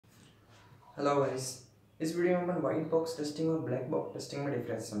Hello guys. इस video में अपन white box testing और ब्लैक बॉक्स टेस्टिंग में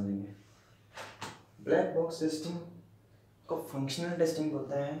डिफरेंस समझेंगे। ब्लैक बॉक्स टेस्टिंग को फंक्शनल टेस्टिंग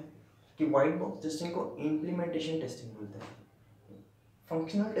बोलते हैं कि वाइट बॉक्स टेस्टिंग को इम्प्लीमेंटेशन टेस्टिंग बोलते हैं।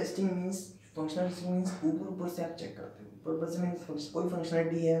 फंक्शनल टेस्टिंग मीन्स ऊपर ऊपर से आप चेक करते हो। ऊपर ऊपर से मीन्स कोई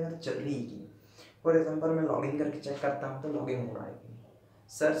फंक्शनलिटी है अगर चल रही है कि फॉर एग्जांपल मैं लॉगिन करके चेक करता हूँ तो लॉगिन हो रहा है कि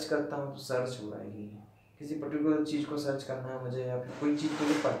सर्च करता हूँ तो सर्च हो रहा है कि किसी पर्टिकुलर चीज़ को सर्च करना है मुझे या फिर कोई चीज़ को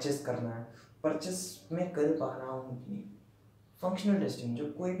मुझे परचेस करना है, परचेस मैं कर पा रहा हूँ कि नहीं। फंक्शनल टेस्टिंग जो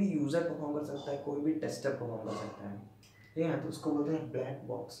कोई भी यूज़र परफॉर्म कर सकता है, कोई भी टेस्टर परफॉर्म कर सकता है, ठीक है। तो उसको बोलते हैं black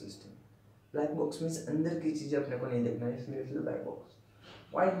box testing. Black box means अंदर की चीज़ें अपने को नहीं देखना है, इसलिए ब्लैक बॉक्स।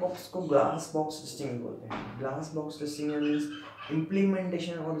 वाइट बॉक्स को ग्लास बॉक्स टेस्टिंग बोलते हैं। Glass box testing means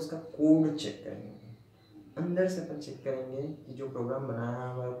implementation और उसका कोड चेक करेंगे, अंदर से अपन चेक करेंगे कि जो प्रोग्राम बनाया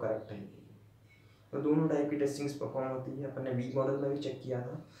हुआ है वो करेक्ट है। तो दोनों टाइप की टेस्टिंग्स परफॉर्म होती है। अपन ने वीक मॉडल में भी चेक किया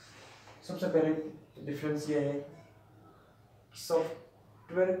था। सबसे पहले डिफरेंस ये है कि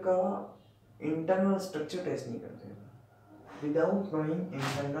सॉफ्टवेयर का इंटरनल स्ट्रक्चर टेस्ट नहीं करते हैं विदाउट नोइंग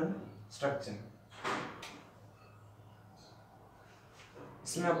इंटरनल स्ट्रक्चर।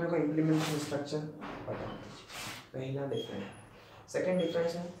 इसमें अपने को इम्प्लीमेंटेशन स्ट्रक्चर पता होना चाहिए, पहला डिफरेंस। सेकेंड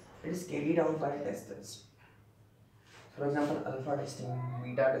डिफरेंस है it is carried out by testers. For example alpha testing,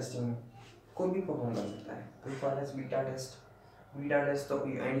 beta testing कोई भी परफॉर्म कर सकता है। अल्फा टेस्ट, बीटा टेस्ट तो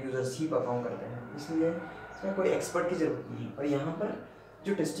एंड यूजर्स ही परफॉर्म करते हैं, इसलिए इसमें कोई एक्सपर्ट की जरूरत नहीं है। और यहाँ पर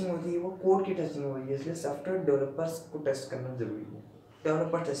जो टेस्टिंग होती है वो कोड की टेस्टिंग हो रही है, इसलिए सॉफ्टवेयर डेवलपर्स को टेस्ट करना जरूरी है।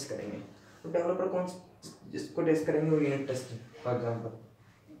 डेवलपर टेस्ट करेंगे तो डेवलपर कौन जिसको टेस्ट करेंगे वो unit testing. For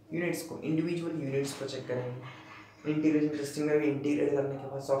example units को, इंडिविजुअल यूनिट्स को चेक करेंगे। इंटीग्रेशन टेस्टिंग में भी इंटीग्रेट करने के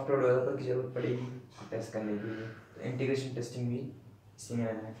बाद सॉफ्टवेयर डेवलपर की जरूरत पड़ेगी टेस्ट करने के लिए, तो इंटीग्रेशन टेस्टिंग भी इसी में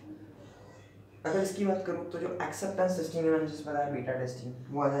आया है। अगर इसकी बात करूँ तो जो एक्सेप्टेंस टेस्टिंग है, मैंने जिस बताया बीटा टेस्टिंग,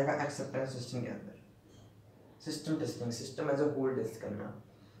 वो आ जाएगा एक्सेप्टेंस टेस्टिंग के अंदर। System testing, system as a whole test करना,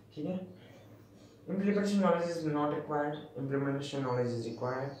 ठीक है। Implementation knowledge is not required, implementation knowledge is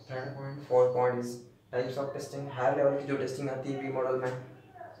required. Third point, fourth point is types of testing. Higher level की जो टेस्टिंग आती है वी मॉडल में,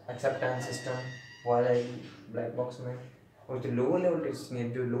 एक्सेप्टेंस सिस्टम वो आ जाएगी ब्लैक बॉक्स में। और जो लोअर लेवल टेस्टिंग है,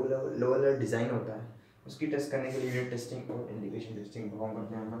 जो लोअर लेवल डिज़ाइन होता है, उसकी टेस्ट करने के लिए यूनिट टेस्टिंग और इंटीग्रेशन टेस्टिंग परफॉर्म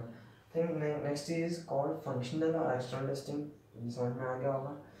करते हैं हम। Think next is called functional और एक्सटर्नल टेस्टिंग। समझ में आ गया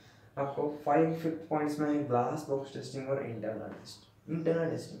होगा आपको। 5 पॉइंट्स में है ग्लास बॉक्स टेस्टिंग और इंटरनल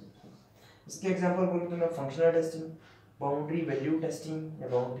टेस्टिंग। इसके एग्जांपल बोलूँ तो मैं functional testing, boundary value testing या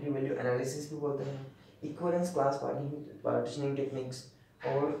बाउंड्री वैल्यू एनालिसिस भी बोलते हैं, इक्विवेलेंस क्लास पार्टीशनिंग टेक्निक्स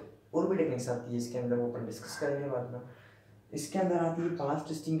और भी टेक्निक्स आती है इसके अंदर, वो अपन डिस्कस करेंगे बाद में। इसके अंदर आती है path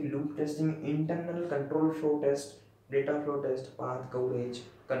testing, loop testing, internal control flow test, data flow test, path coverage,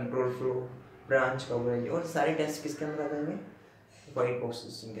 control flow, branch coverage, और सारे टेस्ट किसके अंदर आ जाएंगे, वाइट बॉक्स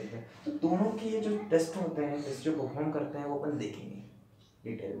टेस्टिंग कहते हैं। तो दोनों के जो टेस्ट होते हैं, टेस्ट जो परफॉर्म करते हैं, वो अपन देखेंगे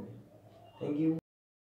डिटेल में। Thank you.